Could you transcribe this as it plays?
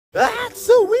Ah, it's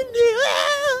so windy!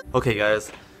 Ah! Okay guys,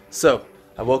 so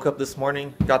I woke up this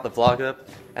morning, got the vlog up,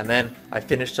 and then I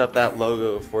finished up that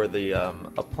logo for the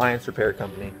appliance repair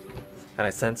company. And I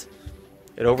sent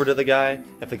it over to the guy.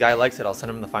 If the guy likes it, I'll send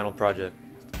him the final project.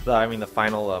 The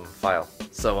final file.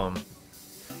 So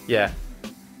yeah.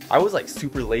 I was like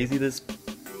super lazy this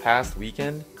past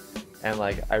weekend, and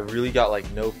like I really got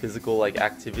like no physical like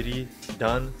activity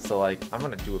done, so like I'm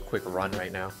gonna do a quick run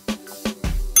right now.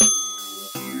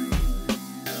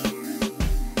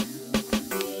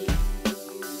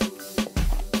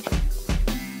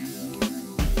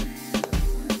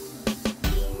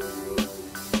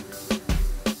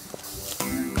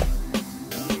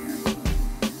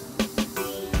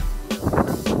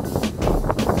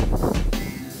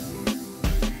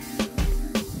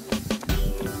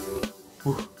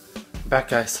 Whew. Back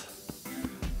guys.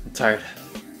 I'm tired.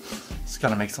 Just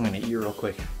gotta make something to eat real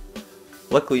quick.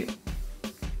 Luckily,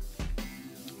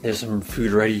 there's some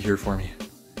food ready here for me.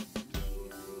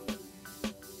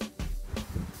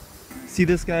 See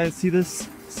this guys? See this?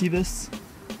 See this?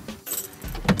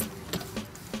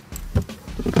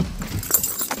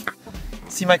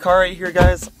 See my car right here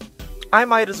guys? I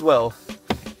might as well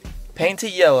paint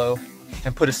it yellow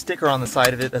and put a sticker on the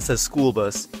side of it that says school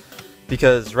bus.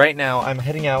 Because right now I'm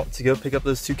heading out to go pick up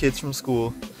those two kids from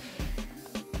school.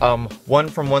 One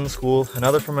from one school,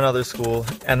 another from another school,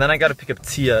 and then I gotta pick up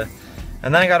Tia,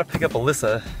 and then I gotta pick up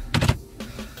Alyssa.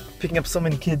 Picking up so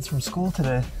many kids from school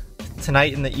today.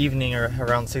 Tonight in the evening or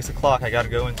around 6 o'clock I gotta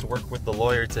go into work with the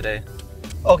lawyer today.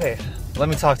 Okay, let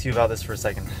me talk to you about this for a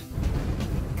second.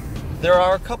 There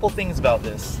are a couple things about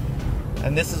this,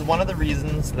 and this is one of the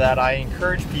reasons that I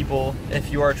encourage people,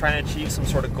 if you are trying to achieve some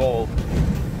sort of goal,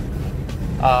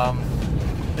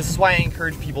 this is why I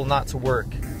encourage people not to work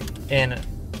in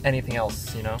anything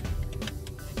else, you know?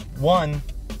 One,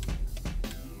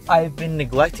 I've been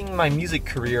neglecting my music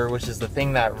career, which is the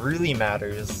thing that really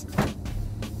matters,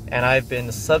 and I've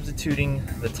been substituting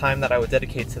the time that I would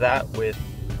dedicate to that with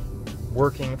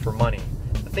working for money.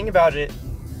 The thing about it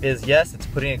is, yes, it's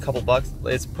putting a couple bucks,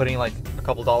 it's putting like a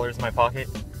couple dollars in my pocket,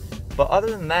 but other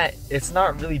than that, it's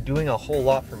not really doing a whole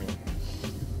lot for me.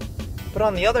 But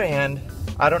on the other hand,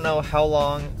 I don't know how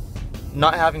long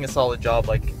not having a solid job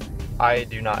like I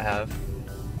do not have.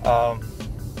 I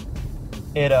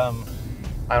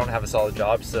don't have a solid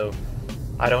job, so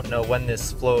I don't know when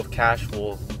this flow of cash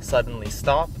will suddenly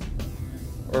stop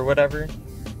or whatever.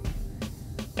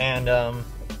 And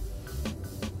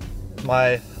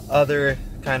my other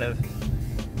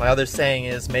saying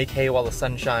is make hay while the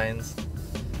sun shines.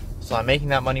 So I'm making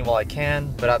that money while I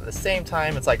can, but at the same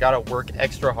time, it's like I gotta work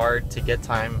extra hard to get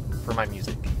time for my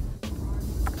music.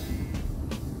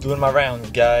 Doing my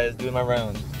rounds, guys, doing my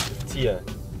rounds. Tia.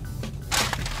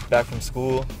 Back from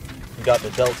school. We got the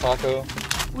Del Taco.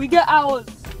 We get ours.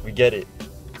 We get it.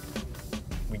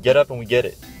 We get up and we get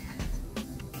it.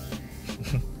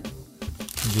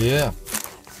 Yeah.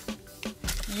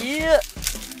 Yeah.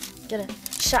 Get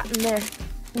a shot in there.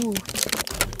 Ooh.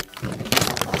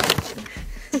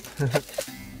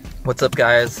 What's up,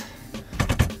 guys?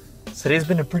 Today's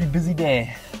been a pretty busy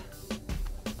day.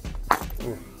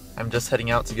 Ooh. I'm just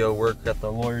heading out to go work at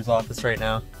the lawyer's office right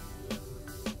now.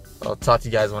 I'll talk to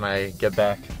you guys when I get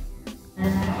back.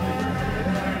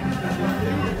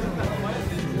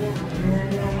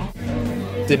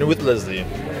 Dinner with Leslie.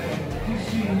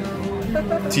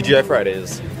 TGI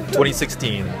Fridays,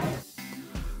 2016.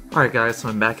 Alright guys, so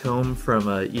I'm back home from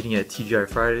eating at TGI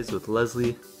Fridays with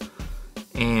Leslie.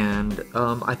 And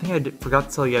I think I forgot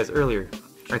to tell you guys earlier.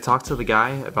 I talked to the guy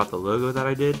about the logo that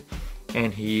I did,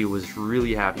 and he was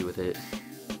really happy with it.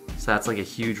 So that's like a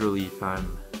huge relief.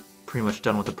 I'm pretty much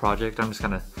done with the project. I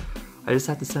just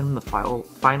have to send him the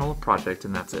final project,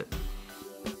 and that's it.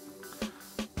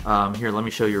 Here, let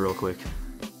me show you real quick.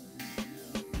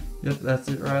 Yep, that's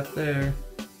it right there.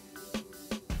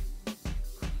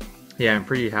 Yeah, I'm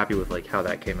pretty happy with like how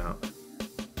that came out.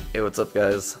 Hey, what's up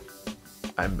guys?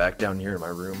 I'm back down here in my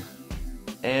room,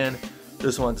 and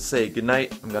just wanted to say good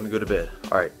night. I'm gonna go to bed.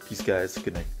 Alright, peace guys,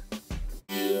 good night.